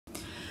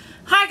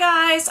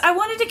guys, I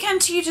wanted to come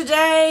to you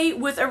today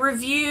with a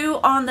review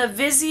on the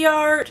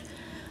Viseart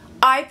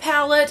eye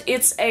palette.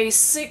 It's a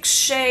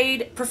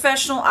 6-shade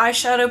professional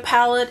eyeshadow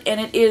palette, and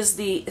it is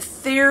the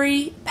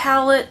Theory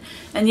palette.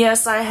 And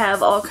yes, I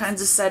have all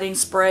kinds of setting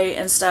spray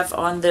and stuff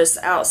on this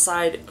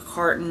outside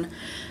carton.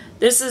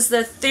 This is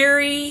the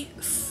Theory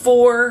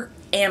 4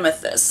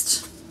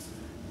 Amethyst,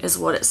 is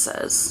what it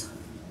says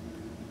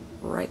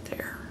right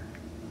there.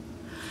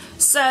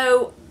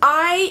 So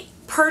I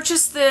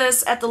purchased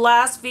this at the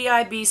last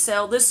VIB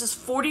sale. This is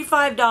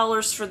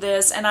 $45 for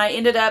this, and I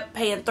ended up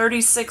paying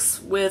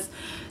 $36 with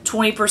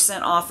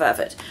 20% off of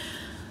it.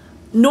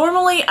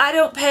 Normally, I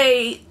don't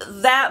pay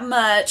that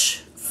much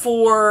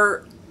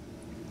for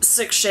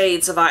 6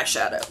 shades of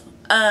eyeshadow.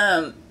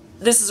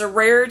 This is a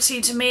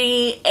rarity to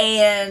me,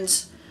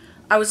 and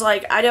I was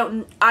like, I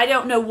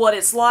don't know what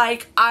it's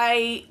like.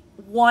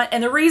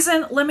 And the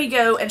reason, let me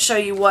go and show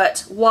you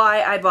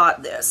why I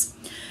bought this.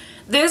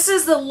 This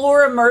is the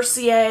Laura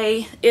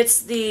Mercier.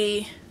 It's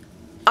the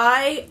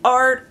Eye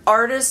Art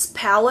Artist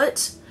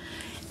palette,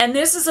 and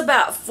this is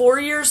about 4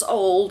 years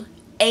old,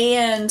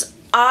 and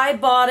I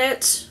bought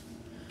it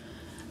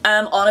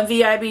on a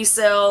VIB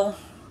sale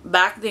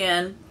back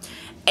then,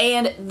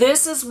 and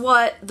this is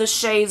what the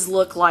shades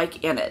look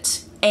like in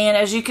it. And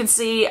as you can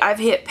see, I've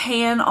hit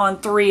pan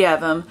on 3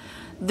 of them.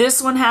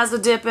 This one has a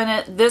dip in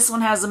it, this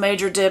one has a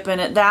major dip in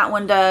it, that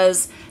one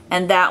does,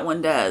 and that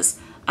one does.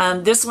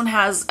 This one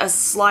has a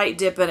slight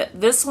dip in it.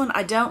 This one,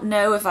 I don't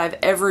know if I've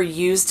ever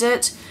used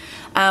it.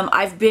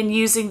 I've been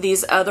using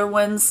these other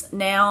ones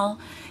now,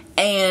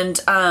 and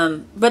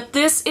but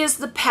this is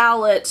the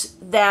palette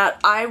that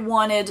I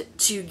wanted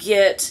to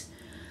get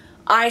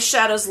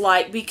eyeshadows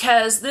like,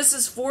 because this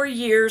is 4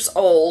 years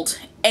old,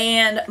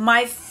 and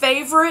my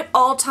favorite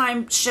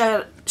all-time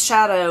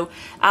shadow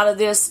out of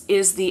this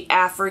is the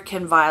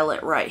African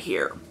Violet right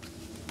here.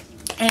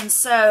 And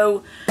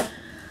so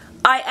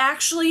I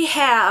actually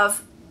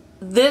have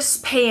this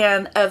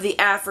pan of the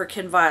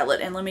African Violet,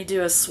 and let me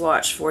do a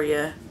swatch for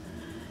you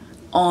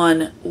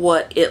on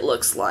what it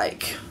looks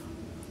like,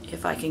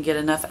 if I can get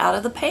enough out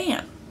of the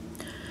pan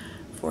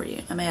for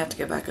you. I may have to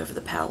go back over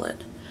the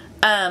palette.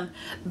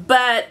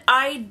 But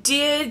I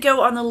did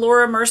go on the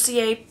Laura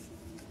Mercier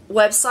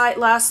website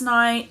last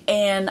night,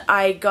 and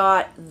I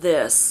got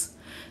this.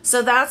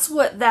 So that's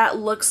what that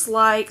looks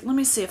like. Let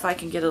me see if I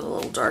can get it a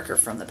little darker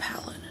from the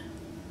palette.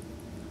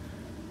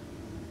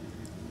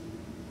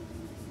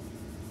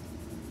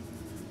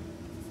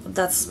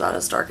 That's about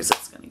as dark as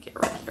it's going to get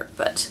right here,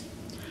 but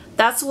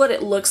that's what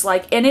it looks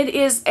like. And it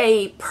is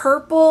a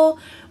purple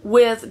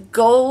with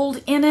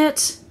gold in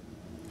it.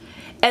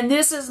 And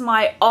this is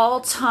my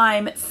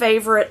all-time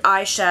favorite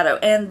eyeshadow.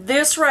 And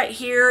this right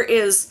here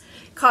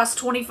cost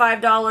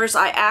 $25.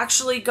 I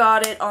actually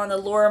got it on the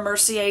Laura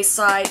Mercier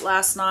site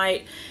last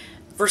night.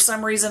 For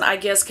some reason, I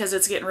guess because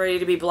it's getting ready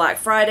to be Black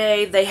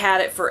Friday, they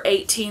had it for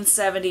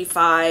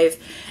 $18.75,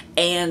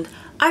 and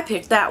I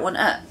picked that one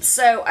up.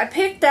 So I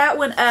picked that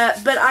one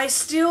up, but I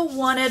still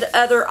wanted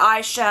other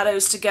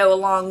eyeshadows to go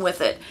along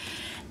with it.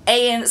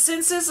 And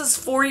since this is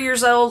 4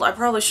 years old, I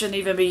probably shouldn't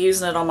even be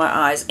using it on my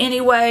eyes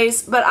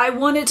anyways, but I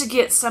wanted to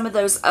get some of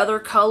those other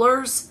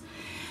colors,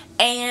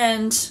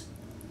 and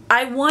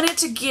I wanted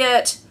to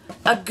get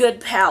a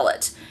good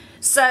palette.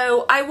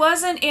 So I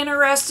wasn't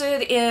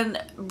interested in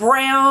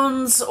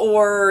browns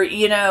or,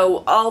 you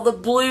know, all the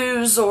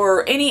blues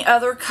or any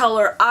other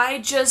color. I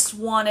just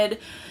wanted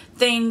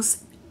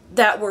things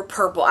that were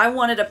purple. I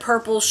wanted a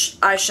purple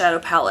eyeshadow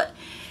palette.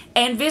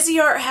 And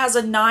Viseart has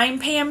a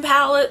 9-pan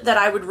palette that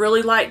I would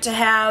really like to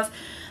have,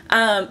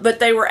 but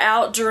they were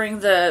out during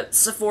the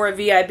Sephora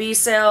VIB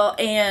sale,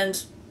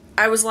 and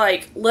I was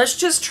like, let's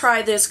just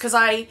try this, because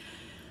I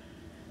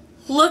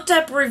looked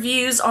up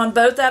reviews on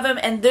both of them,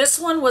 and this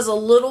one was a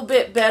little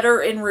bit better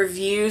in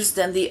reviews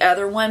than the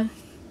other one.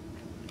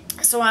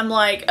 So I'm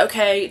like,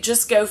 okay,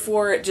 just go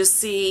for it. Just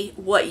see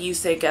what you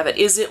think of it.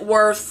 Is it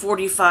worth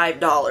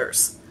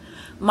 $45?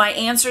 My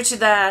answer to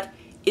that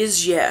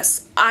is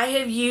yes. I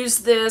have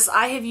used this.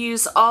 I have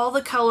used all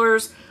the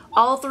colors,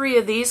 all 3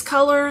 of these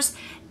colors,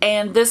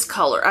 and this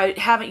color. I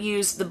haven't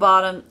used the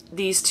bottom,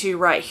 these 2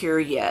 right here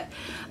yet.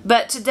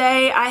 But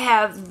today I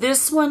have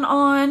this one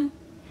on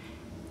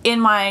in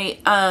my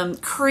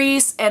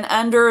crease and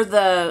under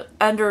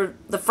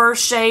the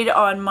first shade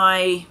on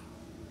my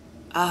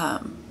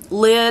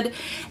lid,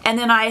 and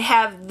then I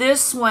have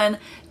this one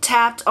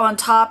tapped on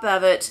top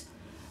of it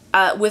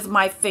with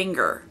my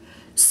finger.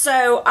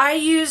 So I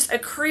used a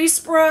crease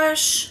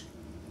brush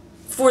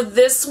for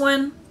this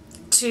one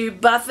to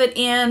buff it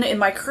in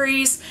my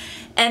crease,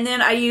 and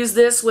then I used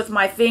this with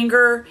my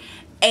finger,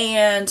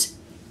 and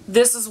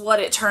this is what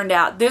it turned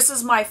out. This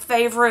is my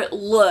favorite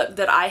look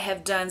that I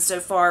have done so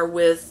far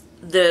with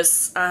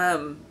this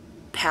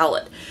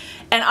palette.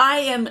 And I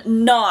am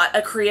not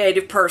a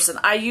creative person.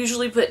 I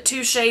usually put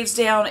 2 shades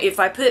down. If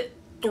I put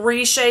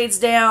 3 shades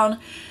down,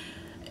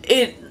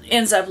 it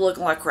ends up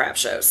looking like a crap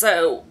show.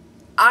 So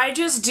I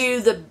just do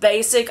the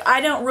basic.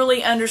 I don't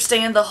really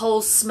understand the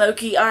whole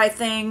smoky eye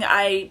thing.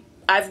 I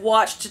I've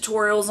watched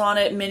tutorials on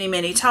it many,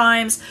 many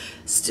times.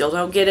 Still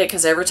don't get it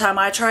because every time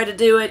I try to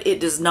do it, it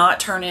does not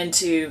turn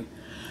into,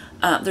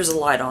 there's a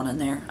light on in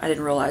there. I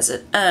didn't realize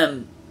it.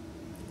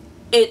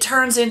 It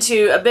turns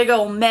into a big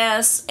old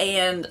mess,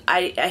 and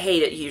I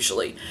hate it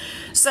usually.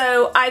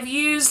 So I've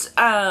used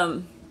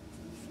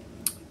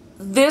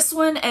this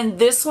one and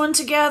this one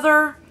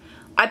together.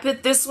 I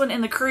put this one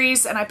in the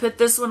crease, and I put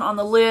this one on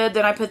the lid,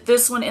 then I put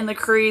this one in the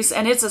crease,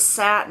 and it's a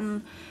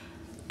satin.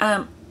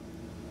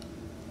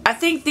 I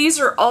think these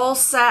are all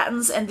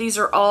satins and these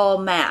are all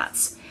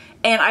mattes.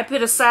 And I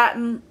put a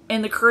satin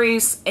in the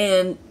crease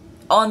and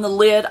on the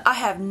lid. I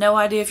have no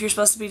idea if you're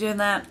supposed to be doing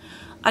that.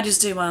 I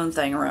just do my own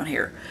thing around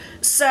here.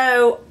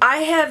 So I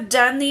have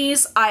done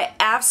these. I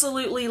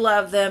absolutely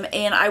love them,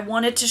 and I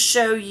wanted to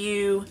show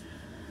you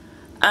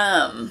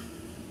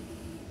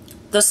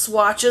the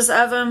swatches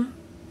of them.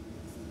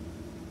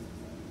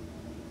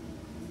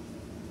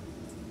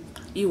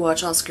 You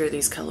watch, I'll screw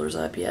these colors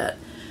up yet.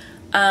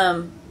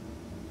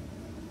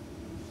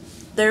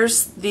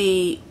 There's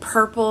the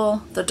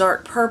purple, the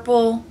dark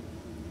purple.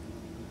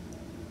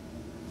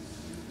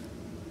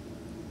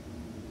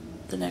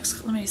 The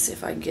next, let me see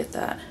if I can get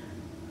that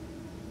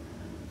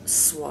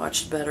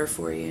swatched better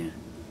for you.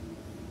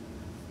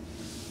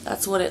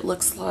 That's what it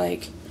looks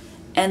like.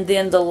 And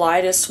then the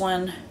lightest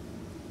one,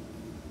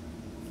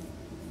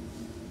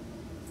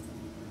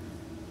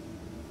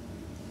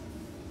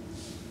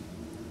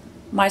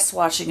 my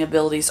swatching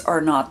abilities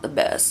are not the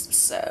best,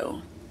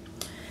 so.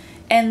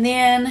 And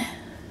then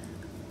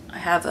I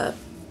have a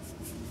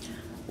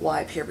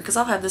wipe here because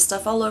I'll have this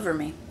stuff all over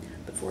me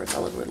before it's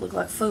all over. It look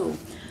like a fool.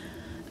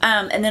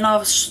 And then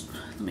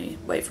let me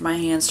wait for my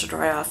hands to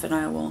dry off, and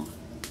I will.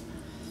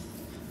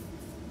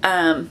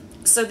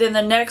 So then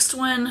the next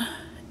one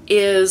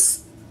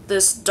is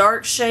this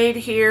dark shade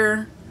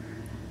here,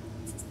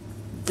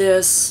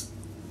 this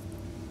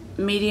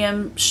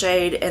medium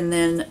shade, and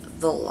then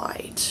the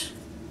light.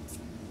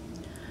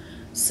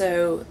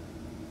 So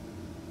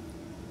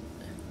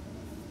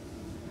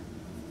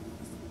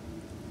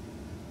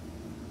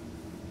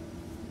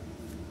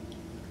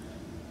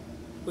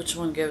which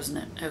one goes in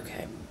it?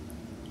 Okay.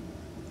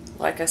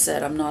 Like I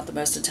said, I'm not the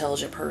most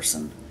intelligent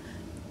person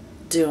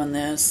doing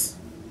this.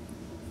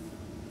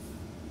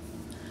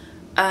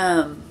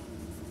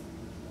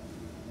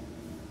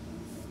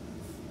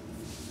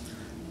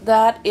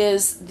 That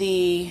is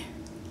the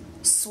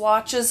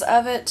swatches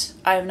of it.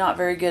 I'm not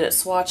very good at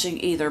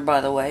swatching either, by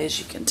the way, as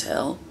you can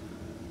tell.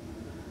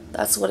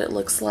 That's what it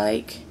looks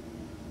like.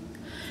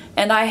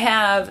 And I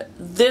have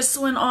this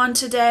one on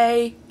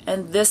today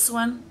and this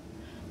one,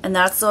 and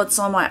that's what's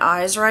on my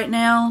eyes right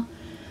now.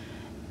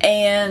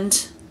 And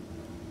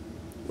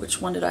which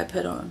one did I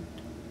put on?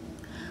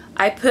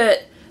 I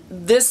put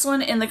this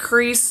one in the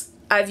crease.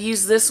 I've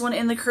used this one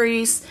in the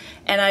crease,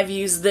 and I've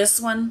used this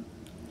one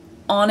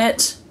on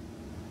it.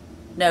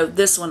 No,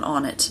 this one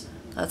on it.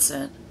 That's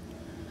it.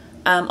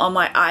 On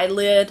my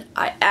eyelid.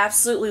 I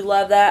absolutely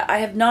love that. I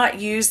have not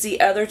used the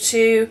other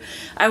two.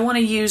 I want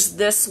to use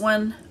this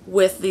one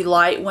with the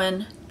light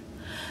one.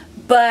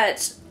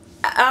 But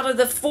out of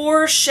the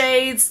 4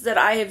 shades that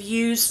I have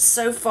used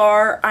so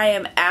far, I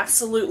am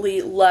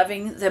absolutely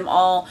loving them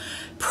all.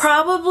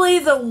 Probably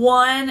the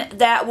one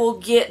that will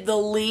get the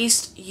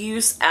least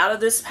use out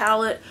of this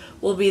palette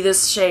will be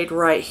this shade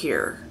right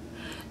here.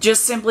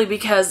 Just simply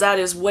because that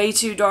is way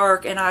too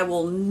dark and I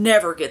will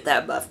never get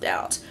that buffed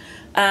out.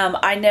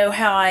 I know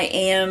how I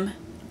am,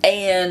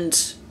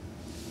 and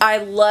I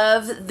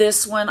love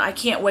this one. I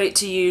can't wait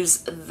to use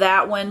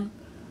that one.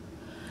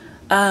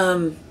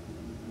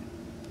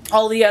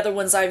 All the other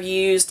ones I've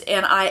used,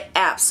 and I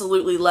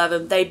absolutely love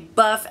them. They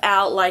buff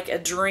out like a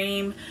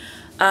dream.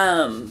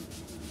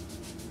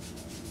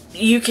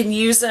 You can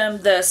use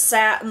them, the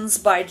satins,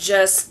 by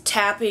just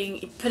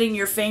tapping, putting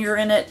your finger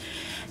in it.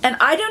 And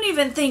I don't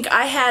even think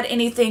I had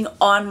anything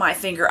on my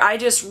finger. I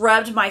just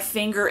rubbed my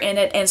finger in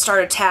it and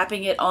started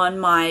tapping it on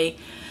my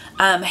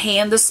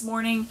hand this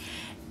morning,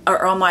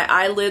 or on my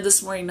eyelid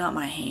this morning, not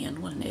my hand.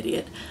 What an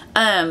idiot.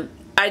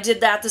 I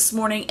did that this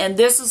morning, and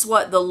this is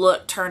what the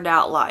look turned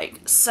out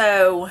like.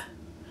 So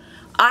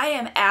I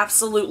am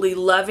absolutely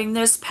loving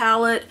this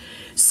palette.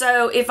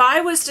 So if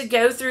I was to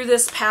go through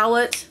this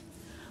palette,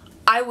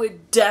 I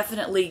would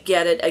definitely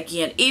get it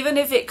again, even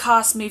if it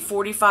cost me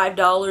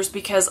 $45,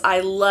 because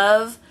I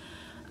love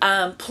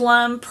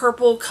plum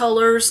purple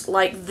colors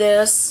like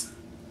this.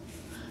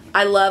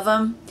 I love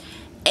them,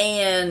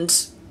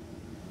 and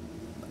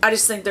I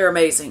just think they're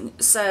amazing.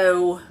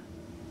 So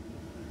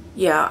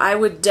yeah, I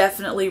would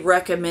definitely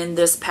recommend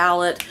this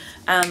palette.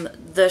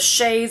 The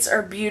shades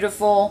are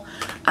beautiful.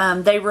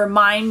 They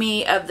remind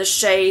me of the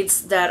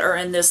shades that are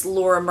in this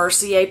Laura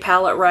Mercier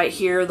palette right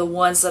here, the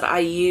ones that I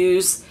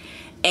use.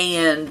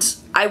 And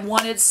I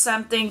wanted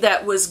something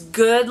that was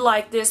good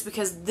like this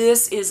because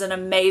this is an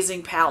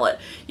amazing palette.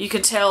 You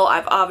can tell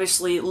I've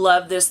obviously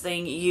loved this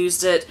thing,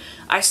 used it.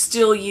 I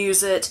still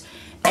use it.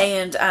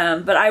 And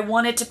but I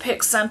wanted to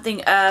pick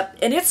something up,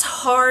 and it's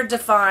hard to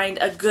find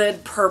a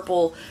good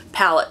purple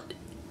palette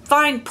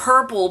fine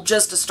purple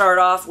just to start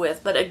off with,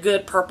 but a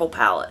good purple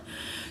palette.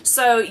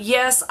 So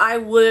yes, I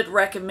would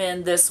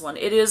recommend this one.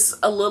 It is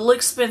a little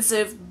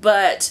expensive,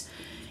 but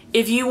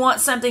if you want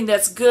something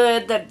that's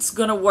good, that's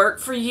going to work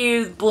for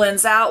you,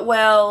 blends out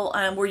well,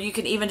 where you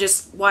can even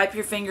just wipe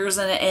your fingers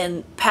in it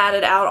and pat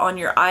it out on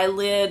your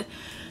eyelid,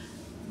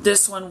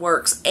 this one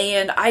works.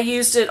 And I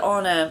used it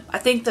on I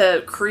think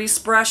the crease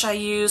brush I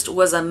used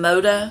was a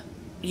Moda.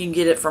 You can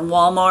get it from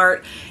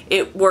Walmart.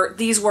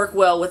 These work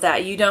well with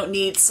that. You don't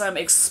need some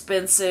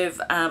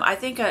expensive, I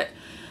think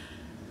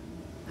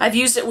I've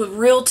used it with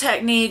Real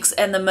Techniques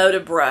and the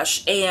Moda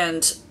brush,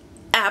 and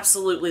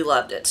absolutely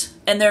loved it.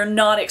 And they're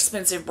not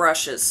expensive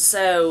brushes,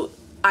 so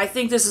I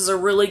think this is a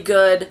really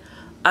good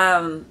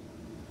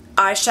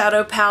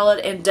eyeshadow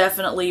palette and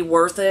definitely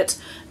worth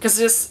it, because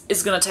this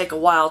is going to take a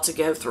while to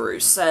go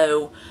through.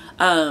 So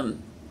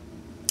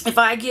if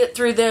I get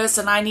through this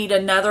and I need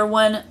another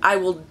one, I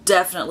will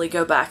definitely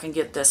go back and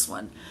get this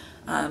one,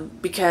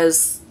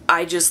 because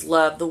I just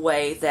love the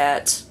way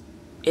that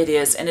it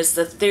is. And it's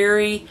the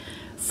Theory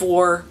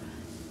for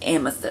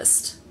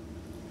Amethyst.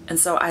 And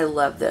so I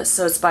love this.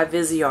 So it's by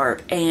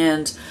Viseart,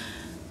 and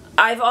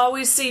I've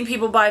always seen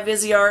people buy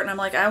Viseart, and I'm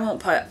like,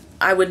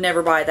 I would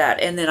never buy that.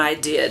 And then I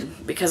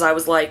did, because I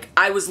was like,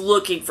 I was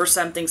looking for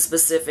something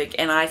specific,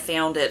 and I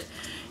found it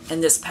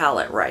in this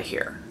palette right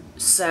here.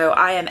 So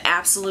I am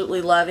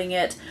absolutely loving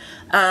it.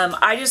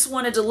 I just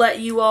wanted to let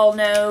you all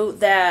know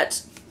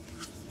that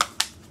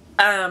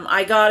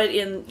I got it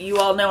in, you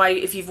all know,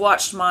 if you've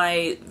watched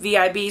my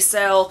VIB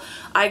sale,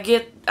 I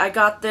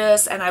got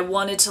this, and I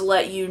wanted to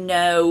let you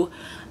know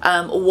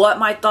what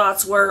my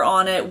thoughts were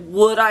on it.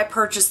 Would I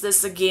purchase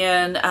this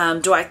again?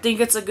 Do I think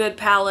it's a good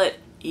palette?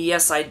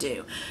 Yes, I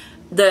do.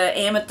 The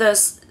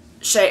Amethyst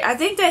shade, I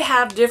think they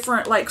have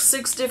different, like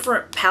 6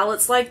 different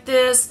palettes like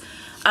this.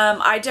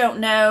 I don't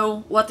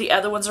know what the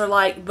other ones are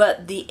like,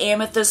 but the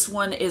Amethyst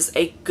one is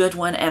a good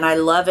one, and I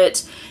love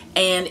it.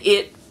 And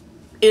it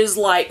is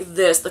like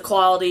this, the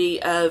quality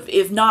of,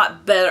 if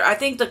not better, I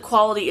think the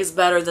quality is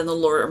better than the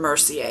Laura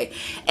Mercier.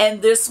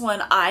 And this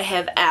one I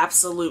have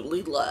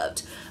absolutely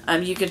loved.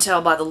 You can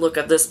tell by the look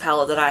of this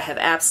palette that I have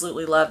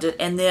absolutely loved it.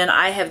 And then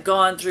I have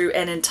gone through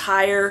an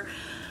entire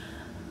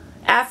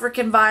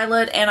African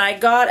Violet, and I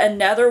got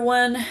another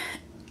one,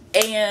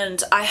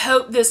 and I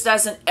hope this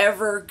doesn't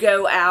ever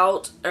go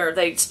out, or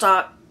they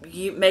stop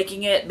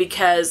making it,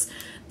 because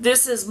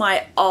this is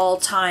my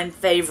all-time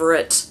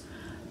favorite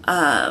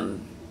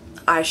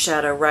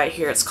eyeshadow right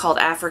here. It's called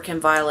African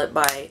Violet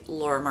by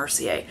Laura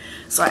Mercier.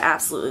 So I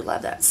absolutely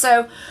love that.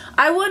 So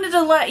I wanted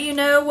to let you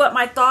know what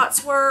my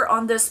thoughts were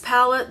on this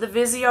palette, the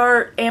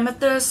Viseart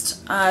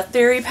Amethyst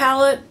Theory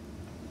palette.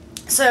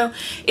 So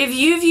if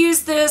you've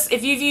used this,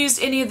 if you've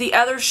used any of the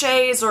other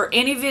shades or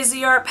any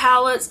Viseart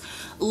palettes,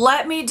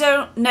 let me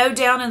know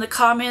down in the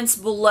comments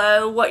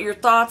below what your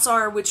thoughts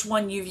are, which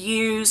one you've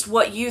used,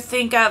 what you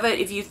think of it,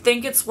 if you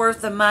think it's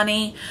worth the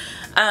money,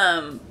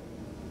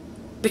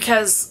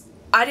 because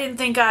I didn't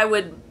think I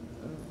would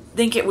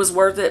think it was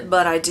worth it,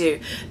 but I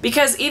do.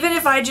 Because even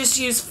if I just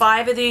use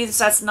 5 of these,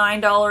 that's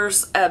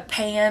 $9 a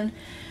pan,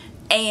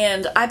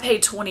 and I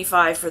paid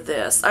 $25 for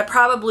this. I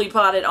probably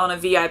bought it on a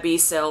VIB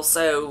sale,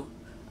 so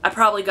I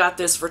probably got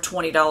this for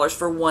 $20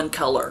 for one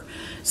color.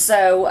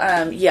 So,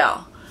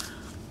 yeah,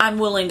 I'm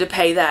willing to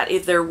pay that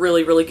if they're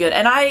really, really good.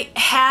 And I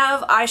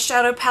have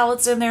eyeshadow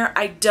palettes in there.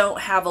 I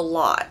don't have a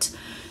lot.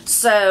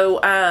 So,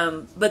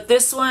 but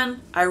this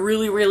one I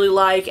really, really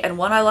like, and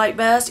one I like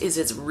best is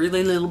it's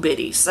really little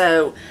bitty.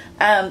 So,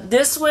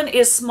 this one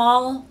is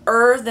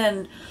smaller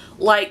than,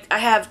 like, I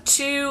have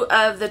 2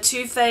 of the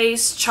Too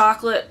Faced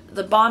chocolate,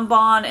 the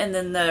Bonbon, and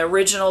then the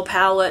original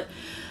palette.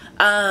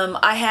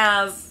 I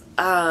have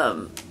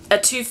a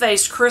Too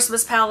Faced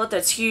Christmas palette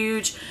that's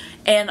huge,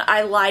 and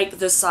I like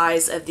the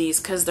size of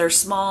these because they're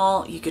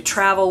small. You could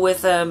travel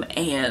with them,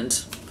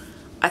 and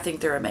I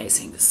think they're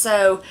amazing.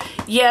 So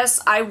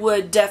yes, I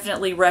would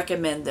definitely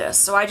recommend this.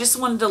 So I just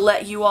wanted to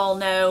let you all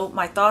know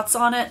my thoughts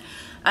on it.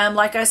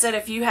 Like I said,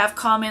 if you have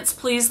comments,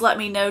 please let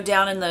me know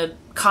down in the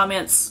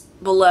comments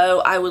below.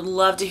 I would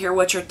love to hear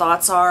what your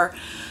thoughts are.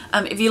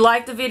 If you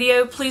like the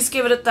video, please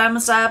give it a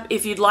thumbs up.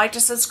 If you'd like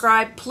to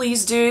subscribe,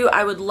 please do.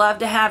 I would love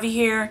to have you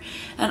here,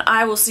 and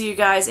I will see you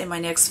guys in my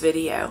next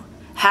video.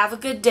 Have a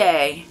good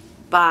day.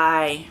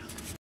 Bye.